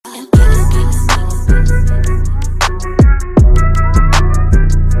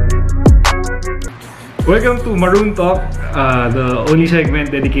Welcome to Maroon Talk, the only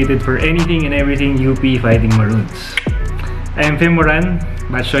segment dedicated for anything and everything UP Fighting Maroons. I am Fem Moran,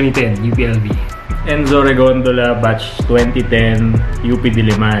 batch 2010, UPLB. Enzo Regondola, batch 2010, UP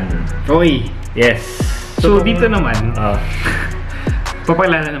Diliman. Oy! Yes. So dito naman,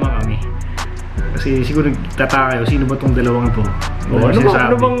 papakilala naman kami. Kasi siguro tataka kayo, sino ba tong dalawang to?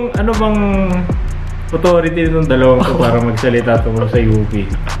 Ano bang authority ng dalawang to para magsalita tungkol sa UP?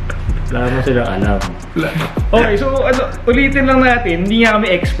 Wala mo silang alam. Okay, so ulitin lang natin, hindi nga kami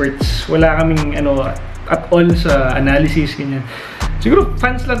experts. Wala kaming at all sa analysis, ganyan. Siguro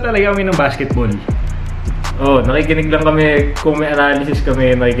fans lang talaga kami ng basketball. Nakikinig lang kami, kung may analysis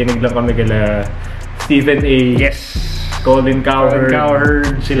kami, nakikinig lang kami kila Stephen A. Yes. Colin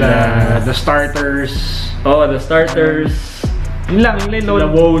Cowherd, sila The Starters. The Starters. Yun lang, sila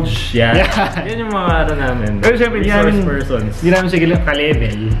Woj. Yan yung mga namin. Pero siyempre, resource persons. Hindi namin sila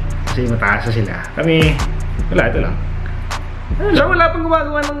ka-level. Kasi mataas na sila. Kami, wala, ito lang. So, wala pang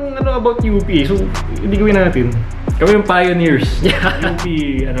gumagawa ng about UP. So, hindi gawin natin. Kami yung pioneers. UP,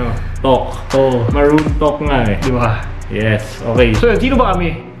 talk. Maroon talk nga eh. Di ba? Yes, okay. So, sino ba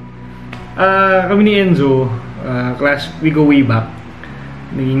kami? Kami ni Enzo, we go way back.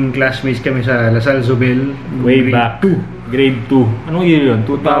 Naging classmates kami sa Lasal Zobel. Way back. Grade 2. Anong year yun?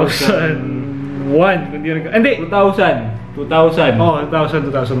 2001. Hindi. 2000. 2000,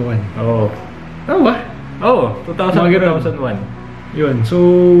 2001. Oo. Tama ba? Oo, 2001. Yun, so,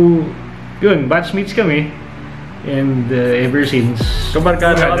 batchmates kami. And ever since,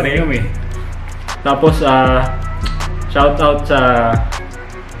 kabarkada kami. Tapos, shout out sa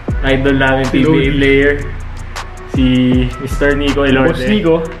idol namin, PBA player, si Mr. Nico Elorde. Boss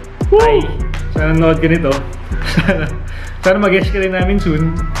Nico. Hi. Sana nanood ka nito. Sana mag-guest ka rin namin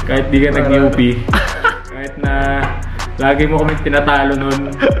soon. Kahit di ka nag-UP. Kahit na lagi mo kami tinatalo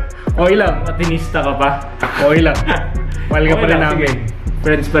nun. Okay lang. Matinista ka pa. Okay lang. Mahal ka pa rin namin.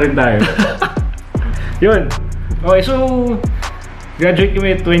 Friends pa rin tayo. Yun. Okay, so graduate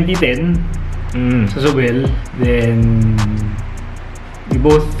kami 2010 sa Zobel. Then we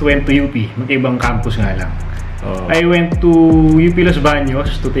both went to UP. Magkaibang campus nga lang. I went to UP Los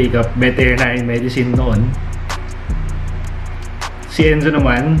Baños to take up veterinary medicine noon. Si Enzo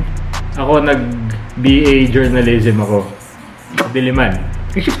naman, ako nag-BA journalism ako. Diliman.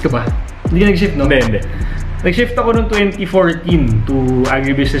 Nag-shift ka ba? Hindi ka nag-shift, no? Hindi. Nag-shift ako noong 2014 to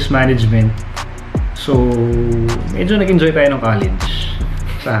agribusiness management. So, medyo nag-enjoy tayo ng college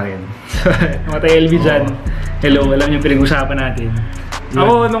sa akin. Mga tayo LB dyan. Hello, alam niyo pinag-usapan natin.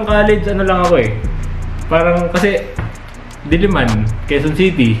 Ako nung college, lang ako eh. Parang kasi Diliman, Quezon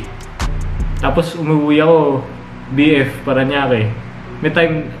City. Tapos umuwi ako BF, Paranaque. May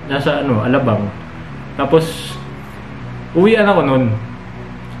time nasa Alabang. Tapos uwian ako noon.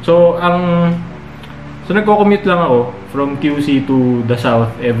 So nagko-commute lang ako from QC to the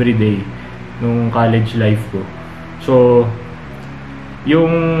South every day nung college life ko. So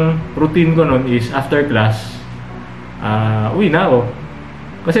yung routine ko noon is after class uwi na ako.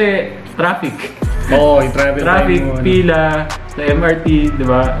 Kasi traffic. Yung traffic, pila sa MRT, 'di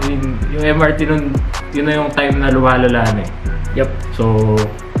ba? Yung MRT noon, yun na yung time na lumalala na eh. Yep. So,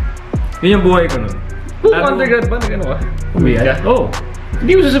 yun yung buhay ko nun. Undergrad ba? Nag-ano ka? Umiyak? Oo.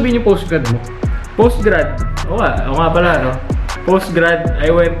 Hindi mo sasabihin yung postgrad mo? Postgrad? Oo nga pala, no? Postgrad,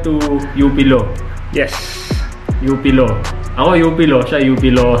 I went to UP Law. Yes. UP Law. Ako UP Law, siya UP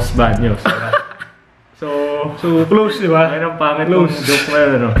Los Baños. So close, di ba? Ayun ang pangit yung joke na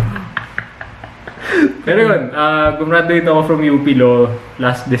yun, no? Pero yun, gumraduate ako from UP Law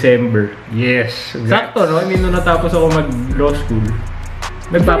last December. Yes. Sakto, no? Hindi nung natapos ako mag-law school.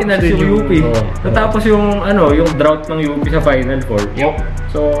 Nag-finals yung UP. Natapos yung, yung drought ng UP sa Final Four. Yup.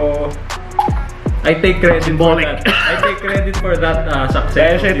 So, I take credit for that. I take credit for that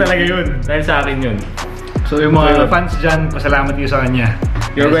success. Dahil talaga yun. Dahil sa akin yun. So, yung mga fans dyan, pasalamat kayo sa kanya.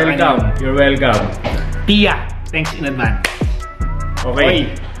 You're welcome. You're welcome. Tia, thanks in advance.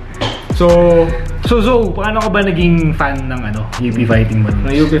 Okay. So, paano ka ba naging fan ng UP Fighting Maroons?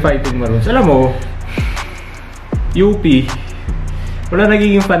 Ng UP Fighting Maroons. Alam mo, UP, wala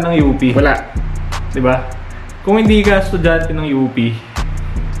nagiging fan ng UP. Wala. Diba? Kung hindi ka estudyante ng UP,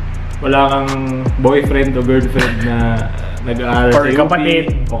 wala kang boyfriend o girlfriend na nag-aaral sa UP.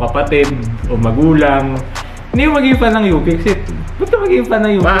 O kapatid, o magulang. Hindi mo magiging fan ng UP kasi ba't ka magiging fan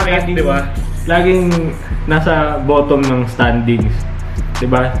ng UP? Bakit, diba? Laging nasa bottom ng standings.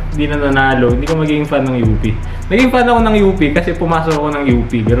 Diba? Hindi na nanalo, hindi ko magiging fan ng UP. Naging fan ako ng UP kasi pumasok ako ng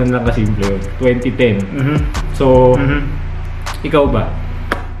UP. Ganoon lang kasimple yun. 2010. So, ikaw ba?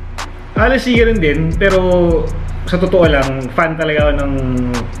 Halos ganun din, pero sa totoo lang, fan talaga ako ng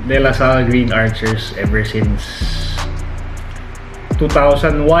De La Salle Green Archers ever since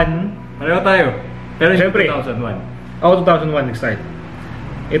 2001. Pareho tayo. Pero Siyempre. 2001. Ako 2001 nag-start.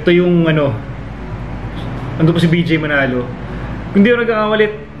 Ito yung ando pa si BJ Manalo. Kung di ako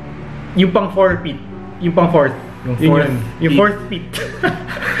nagkakamalit, yung pang 4 feet. Yung pang 4th. Yung 4th feet.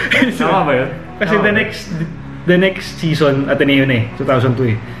 Tama ba yun? Kasi Tama the next season, Ateneo na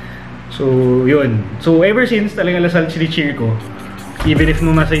 2002 So, yun. So, ever since, talaga Lasal chini-cheer ko. Even if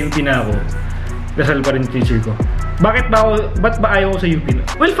nung nasa UP na ako, Lasal pa rin chini-cheer ko. Ba't ba ayaw ko sa UP?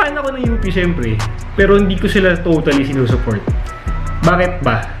 Well, fan ako ng UP syempre. Pero hindi ko sila totally sinusupport. Bakit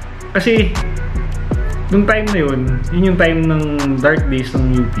ba? Kasi, nung time na yun yung time ng dark days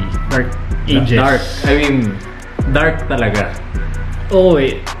ng UP. Dark ages. Dark. I mean, dark talaga. Oo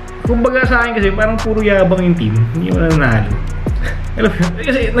Kumbaga sa akin kasi parang puro yabang yung team. Hindi mo na nanalo. Alam mo,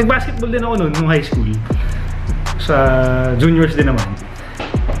 kasi nag-basketball din ako noon nung high school. Sa juniors din naman.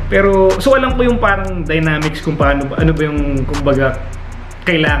 Pero, so alam ko yung parang dynamics kung paano, ano ba yung, kumbaga,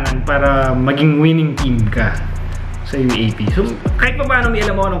 kailangan para maging winning team ka sa UAP. So, kahit pa paano may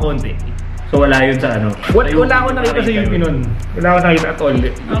alam ako ng konti. So wala yun sa ano? Wala akong nakita sa UP nun. Wala akong nakita at all.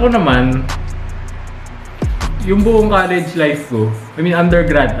 Ako naman, yung buong college life ko, I mean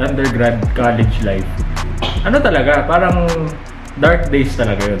undergrad college life, ano talaga, parang dark days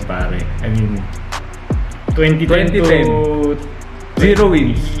talaga yun pare. I mean, 2010 to 0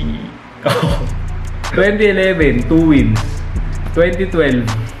 wins. 2011, 2 wins. 2012,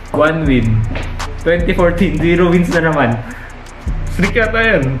 1 win. 2014, 0 wins na naman. Streak yata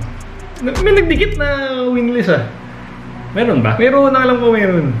yan. May nagdikit na winless Meron ba? Meron na alam ko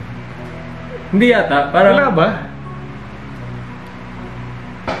meron. Hindi yata. Parang, wala ba?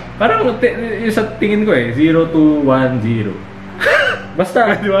 Parang yung sa tingin ko 0, 2, 1, 0.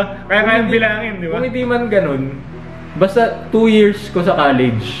 Basta, di ba? Kaya bilangin, di ba? Kung hindi man ganun, basta 2 years ko sa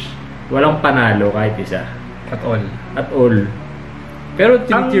college, walang panalo kahit isa. At all. At all. Pero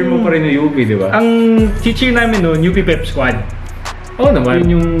cheer mo pa rin yung UP, di ba? Ang cheer namin noon, UP Pep Squad. Oo naman. Yun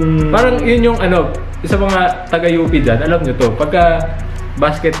yung... Parang yun yung sa mga taga-UP dyan, alam nyo to, pagka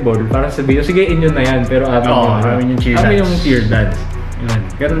basketball, parang sabihin, sige, inyo na yan, pero amin yung cheer dance. Amin yung cheer dance. Yun.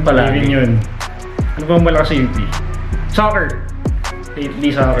 Ganun pala. Yun. Ano pa malakas sa UP? Soccer.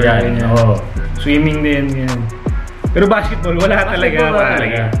 Lately soccer. Yan. Oo. Swimming din. Yan. Pero basketball, wala talaga.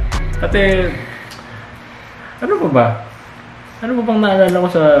 Ate, ano pa ba? Ano pa bang naalala ko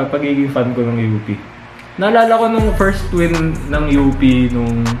sa pagiging fan ko ng UP? Naalala ko nung first win ng UP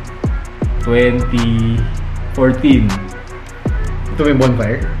nung 2014. Ito yung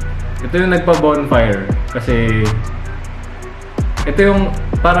bonfire? Ito yung nagpa-bonfire kasi ito yung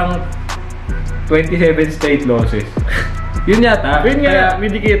parang 27 straight losses. Yun yata. Yun nga, may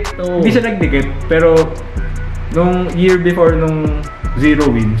dikit. Hindi siya nagdikit, pero nung year before nung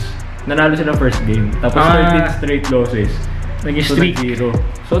 0 wins, nanalo siya ng first game. Tapos 13 straight losses. Nag-streak.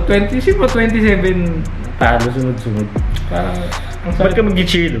 So 27 talo sunod-sunod. Parang ang Ba't ka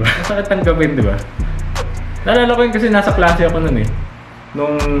mag-cheer, diba? Ang sakit tanggapin, di ba? Naalala ko yun kasi nasa klase ako nun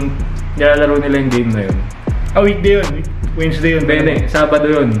nung nilalaro nila yung game na yun. Weekday yun. Wednesday yun. Hindi, Sabado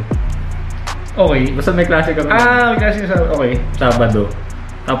yun. Okay. Basta may klase kami. May klase sa... Okay. Sabado.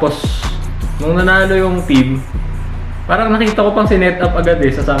 Tapos, nung nanalo yung team, parang nakita ko pang sinet up agad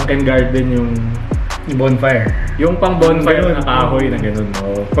sa Sunken Garden yung bonfire. Yung pang bonfire na kahoy na gano'n.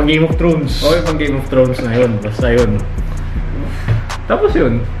 Pang Game of Thrones. Yung pang Game of Thrones na yun. Basta yun. Tapos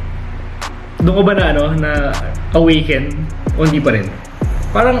yun. Doon ko ba na awaken o hindi pa rin?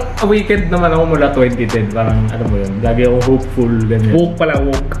 Parang awakened naman ako mula 2010. Parang ano mo yun. Lagi ako hopeful. Ganyan. Woke pala,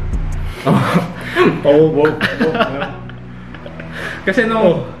 woke. Woke. Kasi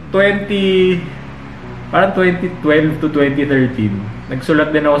no, parang 2012 to 2013,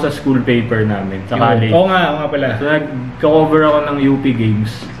 nagsulat din ako sa school paper namin sa college. Oo nga pala. So nag-cover ako ng UP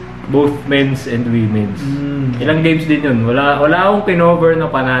games, both men's and women's. Ilang games din yun. Wala akong pinover na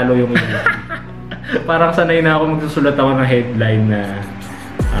panalo yung UP. Parang sanay na ako magsusulat ako ng headline na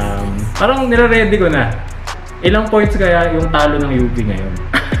parang nire-ready ko na. Ilang points kaya yung talo ng UP ngayon?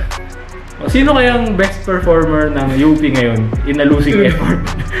 Sino kayang best performer ng UP ngayon in a losing effort?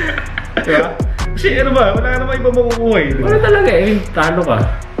 Diba? Kasi ano ba, wala ka naman iba makukuha diba? Wala talaga talo ka.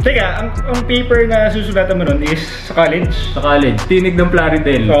 Teka, ang paper na susulatan mo nun is sa college? Sa college, tinig ng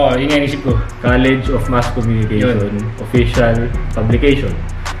Plaridel. Oo, yun nga inisip ko. College of Mass Communication, official publication.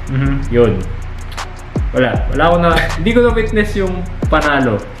 Yun. Wala ako na, hindi ko na witness yung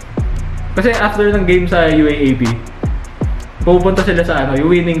panalo. Kasi after ng game sa UAAP, pupunta sila sa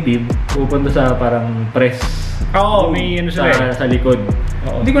yung winning team, pupunta sa parang press Oo, may ano sila eh. sa likod.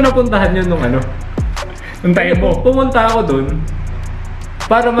 Oo. Hindi ko napuntahan yun nung ano. Nung time mo. Pumunta ako dun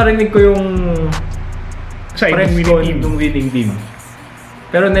para marinig ko yung Sa press winning con team. ng winning team.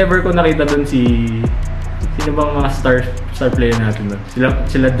 Pero never ko nakita dun sino bang mga star player natin dun.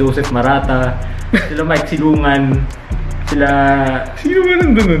 Sila Joseph Marata, sila Mike Silungan, sila Sino ba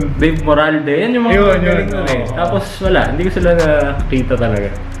nandun nun? Dave Moralde. Yan yung mga Yun, galing yun. nun eh. Oo. Tapos wala, hindi ko sila nakita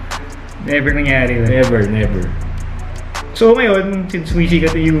talaga. Never nangyari. Never. So ngayon, since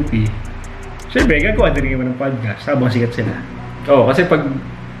sumisikat yung UP, syempre, gagawa din naman ng podcast habang sikat sila. Oo, kasi pag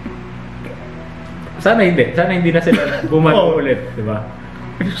sana hindi na sila bumago Oo. ulit, di ba?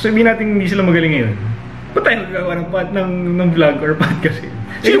 Sabihin natin hindi sila magaling ngayon. Ba't tayo gagawa ng vlog or podcast eh?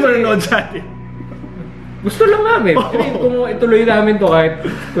 Sino manonood sa atin? Gusto lang namin. Oo. Kasi kung ituloy namin to kahit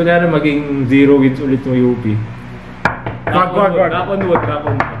kunyari maging 0 wins ulit yung UP. Wag. Knock on wood.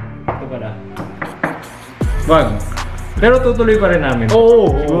 Ito pala. Wag. Pero tutuloy pa rin namin.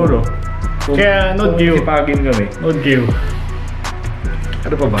 Oo. Siguro. Kaya not kung you. sipagin kami. Not you.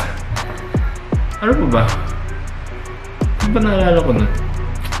 Ano pa ba? Ano pa ba? Ano ba naalala ko nun?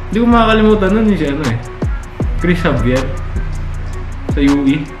 Hindi ko makakalimutan nun yung si ano eh. Chris Javier. Sa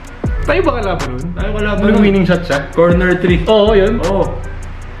UE. Tayo ba kalaban nun? Tayo kalaban Anong nun. winning shot siya? Corner 3. Oo, yun. Oo.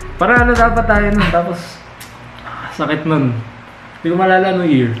 Para ano dapat tayo nun. Tapos, sakit nun. Hindi ko maalala no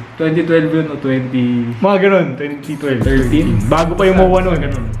year. 2012 yun o 20... Mga ganun, 2012, 13. Bago pa yung MOA nun.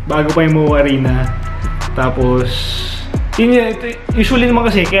 Ganun. Bago pa yung MOA Arena. Tapos, usually naman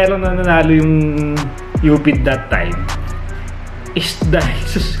kasi, kaya lang nanalo yung UP that time is dahil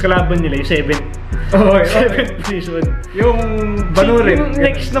sa kalaban nila yung 7th position. Yung Banurin. Yung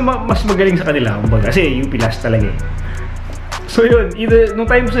next na mas magaling sa kanila, kumbaga. Kasi UP last talaga eh. So yun, nung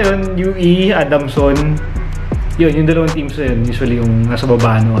times na yun, UE, Adamson, yung dalawang teams na yun, usually yung nasa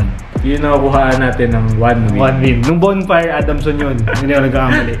baba noon. Yun nakukuhaan natin ng 1 win. 1 win. Nung Bonfire, Adamson yun. Hindi ako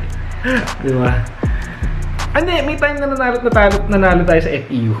nagkakamali. Di ba? Hindi, may time na nanalo tayo sa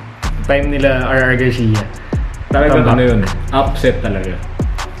FEU. Time nila RR Garcia. Talagang Tama. ano yun, upset talaga.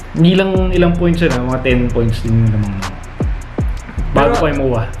 Hindi lang ilang points yun, mga 10 points din yung naman. Bago Pero, pa yung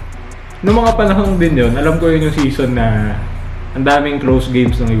MOA. Noong mga panahon din yun, alam ko yun yung season na ang daming close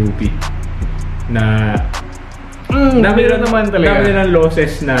games ng UP. Na dami naman talaga. Dami ng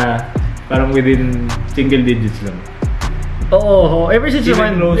losses na parang within single digits lang. Oo, ever since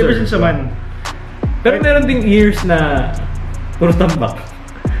Even naman. closer. Ever since naman. Pero meron ding years na puro tambak.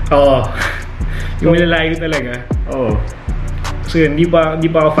 Oo. Yung malalayo talaga. Oo. So yun, hindi pa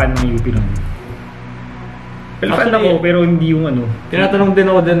ako fan ng UP nun. Well, fan Actually, ako, pero hindi yung ano. Tinatanong din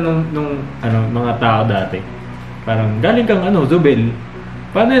ako din nung mga tao dati. Parang galing kang Zubel.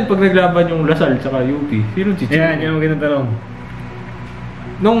 Paano yan pag naglaban yung Lasal tsaka UP? Sino chichik? Yan ang magandang tanong.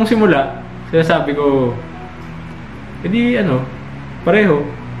 Nung simula, sinasabi ko, edi pareho.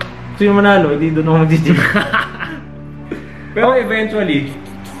 Sino manalo, edi doon ako mag-chichik. Pero eventually,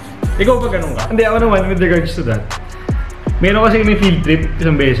 ikaw ba ganun ka? Hindi, ako naman, with regards to that. Meron kasi may field trip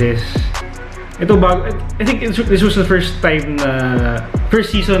isang beses. Ito bago, I think this was the first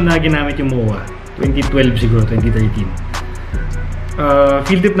season na ginamit yung MOA. 2012 siguro, 2013.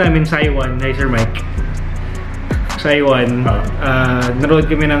 Field trip namin, Saiwan, hi Sir Mike. Saiwan, naroon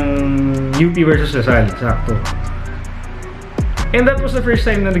kami ng UP versus Lasal, sakto. And that was the first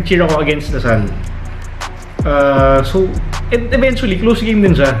time na nag-cheer ako against Lasal. So, and eventually, close game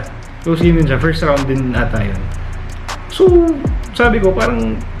din siya. First round din ata yun. So, sabi ko,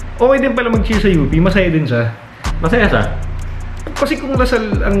 parang okay din pala mag-cheer sa UP, masaya din siya. Masaya siya? Kasi kung Lasal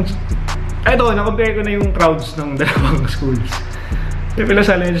ang... na-compare ko na yung crowds ng dalawang schools. Pero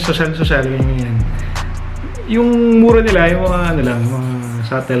Lasal yung social, ganyan. Yung mura nila, yung mga mga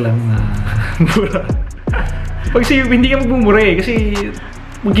subtle lang na mura. Pag sa UP, hindi ka magmumura eh, kasi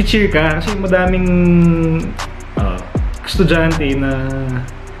mag-cheer ka, kasi madaming estudyante na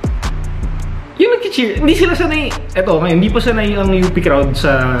yung nag-cheer, hindi sila sanay, ngayon, hindi pa sanay ang UP crowd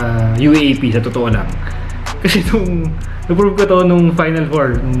sa UAAP, sa totoo lang. Kasi na-prove ko to nung Final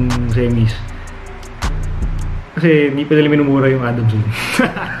Four, nung semis. Kasi hindi pa nila minumura yung Adamson.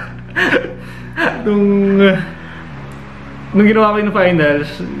 Nung ginawa ko yung finals,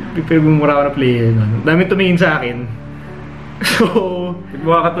 pinagmumura ko na player. Dami tumingin sa akin. So,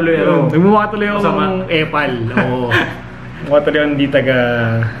 Nagmukha ka tuloy nagmumukha tuloy ako Masama. ng epal. Oo. Mukha tuloy ako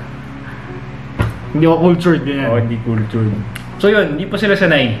hindi ako cultured, ganyan. hindi cultured. So yun, hindi pa sila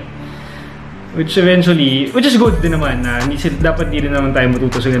sanay. Which is good din naman na dapat hindi rin naman tayo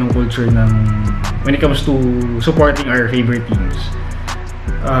matuto sa ganung culture when it comes to supporting our favorite teams.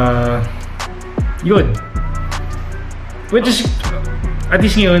 Yun. Which is, at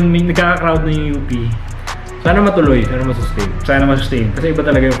least ngayon, may nagkaka-crowd na yung UP. Sana matuloy, sana masustain. Sana masustain. Kasi iba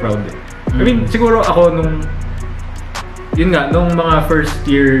talaga yung crowd eh. I mean, siguro ako nung nung mga first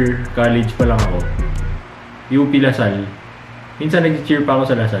year college pa lang ako, UP Lasal, minsan nag-cheer pa ako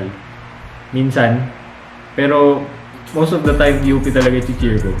sa Lasal. Minsan. Pero most of the time, UP talaga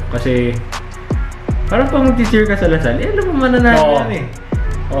i-cheer ko. Kasi parang pag mag-cheer ka sa Lasal, alam mo mananalo yan eh.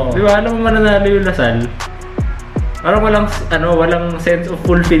 Di ba? Alam mo mananalo yung Lasal. Parang walang sense of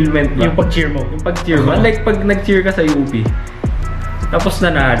fulfillment ba? Yung pag-cheer mo. Unlike pag nag-cheer ka sa UP, tapos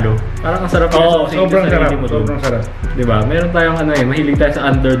nanalo. Parang ang sarap sobrang sarap. Diba? Meron tayong mahilig tayo sa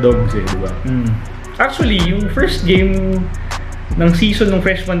underdogs eh, diba? Actually, yung first game ng season ng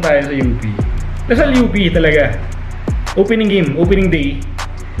freshman tayo sa UP, Lasal UP talaga. Opening day.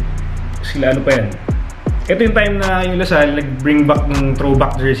 Sila ano pa yan? Ito yung time na yung Lasal nag-bring back ng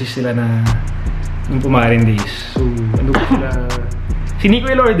throwback jerseys sila na yung pumaring days. So, ano po sila? Si Nico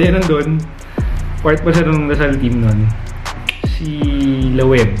Elorde nandun. Part pa siya ng Lasal team nun. Si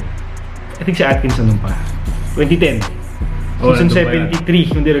Laweb. I think si Atkinson nun pa. 2010. Season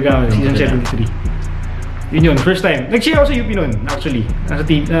 73. Yung Diragama. Season 73. Yun. First time. Nag-cheer ako sa UP nun, actually.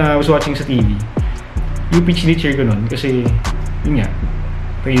 I was watching sa TV. UP chini-cheer ko nun. Kasi, yun nga.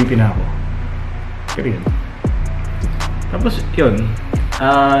 Pag-UP na ako. Pero yun. Tapos, yun.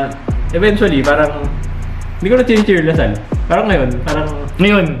 Eventually, parang hindi ko na cheer Lasal. Parang ngayon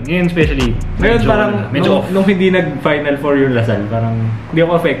especially. Ngayon parang nung hindi nag-Final Four yung Lasal, parang hindi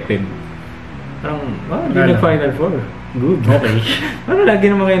ako affected. Parang, hindi nag-Final Four. Good. Okay. Parang lagi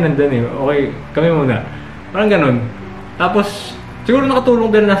naman kayo nandun eh. Okay, kami muna. Parang ganun. Tapos, siguro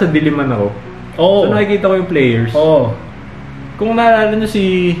nakatulong din na nasa Diliman ako. So nakikita ko yung players. Kung naalala nyo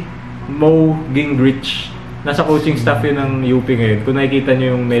si Mo Gingrich, nasa coaching staff yun ng UP ngayon. Kung nakikita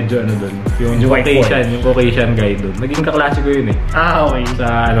nyo yung medyo doon, yung Caucasian guy doon. Naging kaklase ko yun eh. Okay.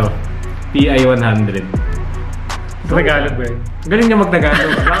 Sa PI 100. Tagalog ba yun? Galing niya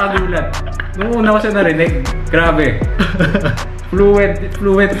mag-Tagalog. Nakagulat. Nung una ko siya narinig, grabe.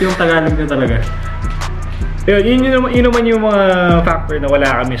 Fluent yung Tagalog niya talaga. Yun naman yung mga factor na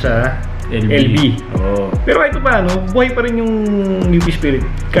wala kami sa LB. Pero kahit paano, buhay pa rin yung UP spirit.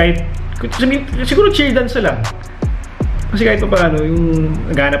 Siguro cheer dance lang. Kasi kahit pa paano, yung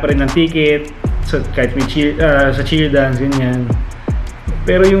naghanap pa rin ng ticket, kahit may sa cheer dance, ganyan.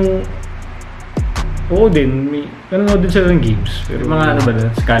 Pero yung, may nanonood din sila ng games. Pero mga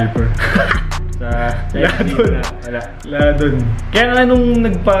scalper. Wala dun. Kaya nga nung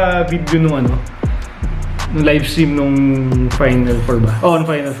nagpa-video nung live stream nung Final Four ba? Nung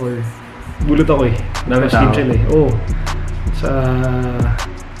Final Four. Bulot ako eh. Dami tao. Sila eh.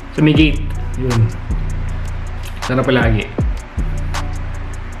 Sa may gate. Yun. Sana palagi.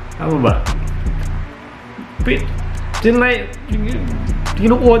 Tama ba?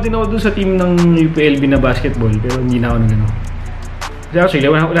 Kinukuha din ako dun sa team ng UPLB na basketball. Pero hindi na ako nag Kasi actually,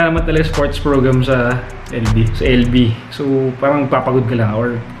 wala naman talaga sports program sa LB. So, parang papagod ka lang.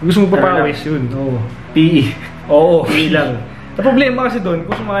 Or gusto mo papawis yun. PE. PE lang. Ang problema kasi doon,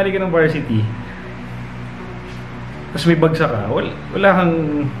 kung sumali ka ng varsity, tapos may bagsak ka, wala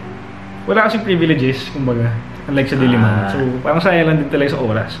kasing privileges, kumbaga, unlike sa Diliman. So, parang sayang lang din talaga sa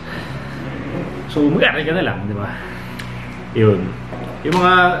oras. So, mag-aaral ka na lang, di ba? Yun. Yung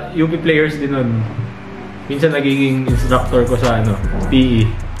mga UP players din nun, minsan nagiging instructor ko sa PE.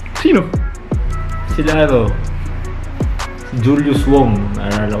 Sino? Sila si Julius Wong.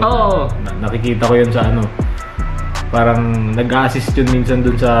 Naalala ko. Nakikita ko yun sa parang nag-assist yun minsan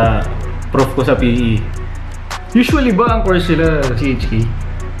dun sa prof ko sa PE. Usually ba ang course sila CHK?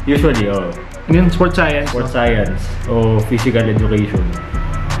 Usually, Yun, sports science. Sports science o physical education.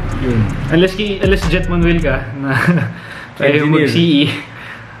 Yun. Unless Jet Manuel ka na tayo mag-CE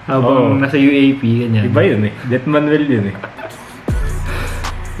habang nasa UAP, ganyan. Iba yun eh. Jet Manuel yun eh.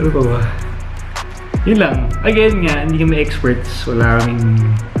 Ano pa ba? Yun lang. Again nga, hindi kami experts. Wala kaming...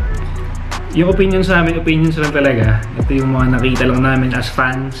 Yung opinions lang talaga. Ito yung mga nakita lang namin as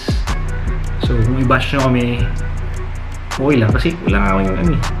fans. So, kung i-bash nyo kami, okay lang. Kasi wala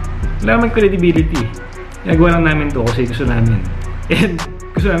kaming credibility. Nagawa lang namin to kasi gusto namin. And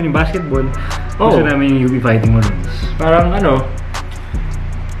gusto namin yung basketball. Gusto namin yung UP Fighting Maroons. Parang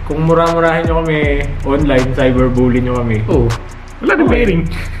kung mura-murahin nyo kami online, cyberbully nyo kami. Wala na bearing.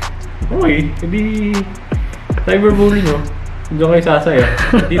 Okay, hindi cyberbully nyo. Doon kayo sasaya.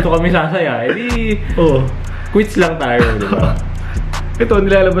 Dito kami sasaya. Quits lang tayo, di ba? Ito,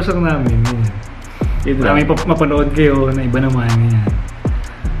 nilalabas lang namin. May mapanood kayo na iba naman. Yan.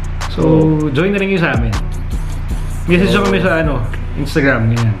 So, join na rin yun sa amin. Message kami sa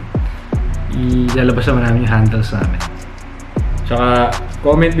Instagram. Ganyan. Ilalabas naman namin yung handles namin. Tsaka,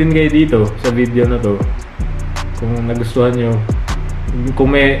 comment din kayo dito sa video na to kung nagustuhan nyo.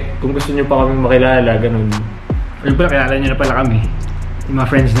 Kung gusto nyo pa kami makilala, ganun. Ayun pala, kilala nyo na pala kami. Yung mga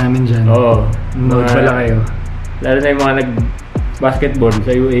friends namin dyan. Oo. Manood pala kayo. Lalo na yung mga nag-basketball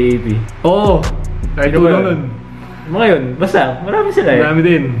sa UAAP. Oo! Kahit tulong nun. Mga yun, basta, marami sila eh. Marami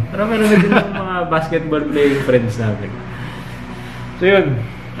din. Marami din yung mga basketball playing friends natin. So yun.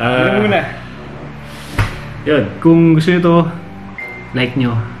 Yun muna. Yun. Kung gusto nyo to, like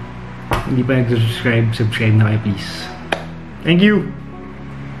nyo. Hindi pa nag-subscribe, subscribe na kayo please. Thank you!